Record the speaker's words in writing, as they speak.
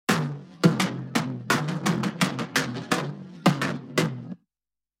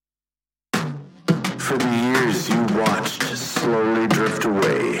For the years you watched slowly drift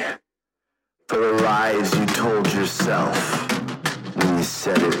away, for the lies you told yourself when you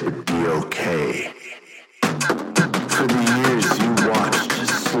said it would be okay. For the years you watched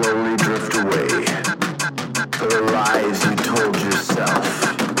slowly drift away, for the lies you told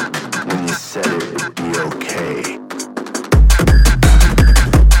yourself when you said it would be okay.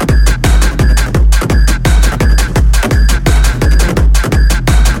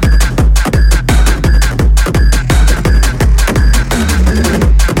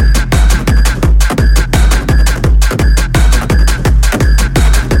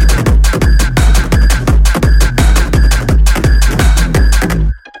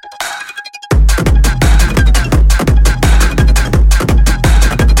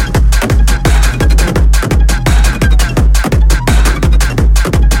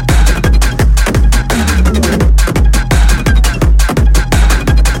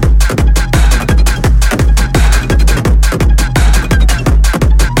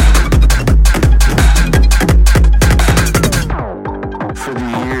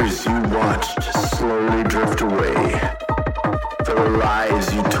 Slowly drift away, for the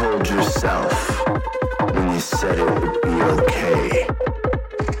lies you told yourself when you said it would be okay.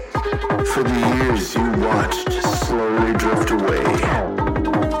 For the years you watched slowly drift away,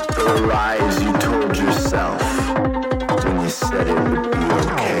 for the lies you told yourself when you said it would be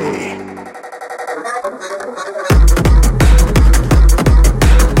okay.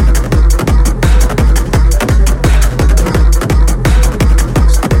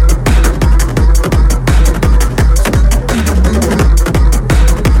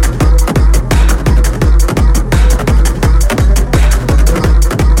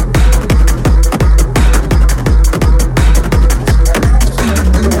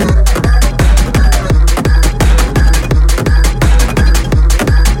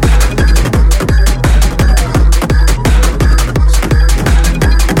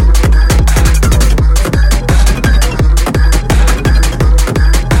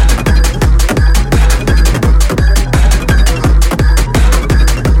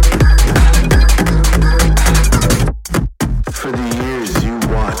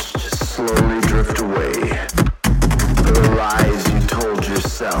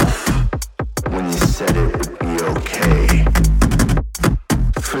 When you said it would be okay.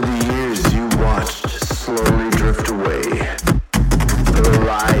 For the years you watched slowly drift away, for the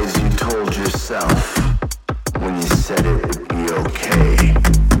lies you told yourself when you said it would be okay.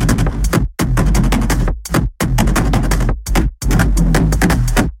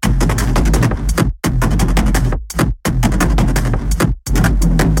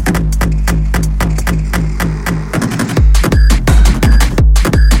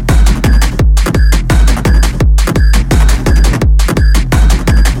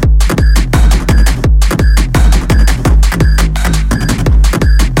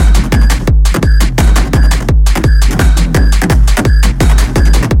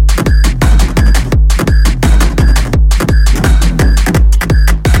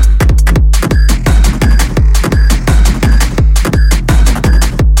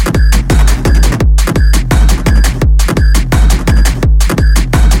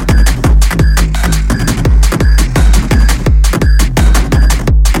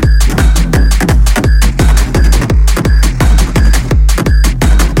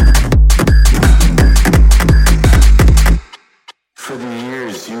 For the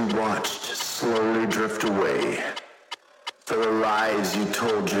years you watched slowly drift away, for the lies you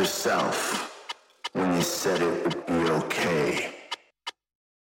told yourself when you said it would be okay.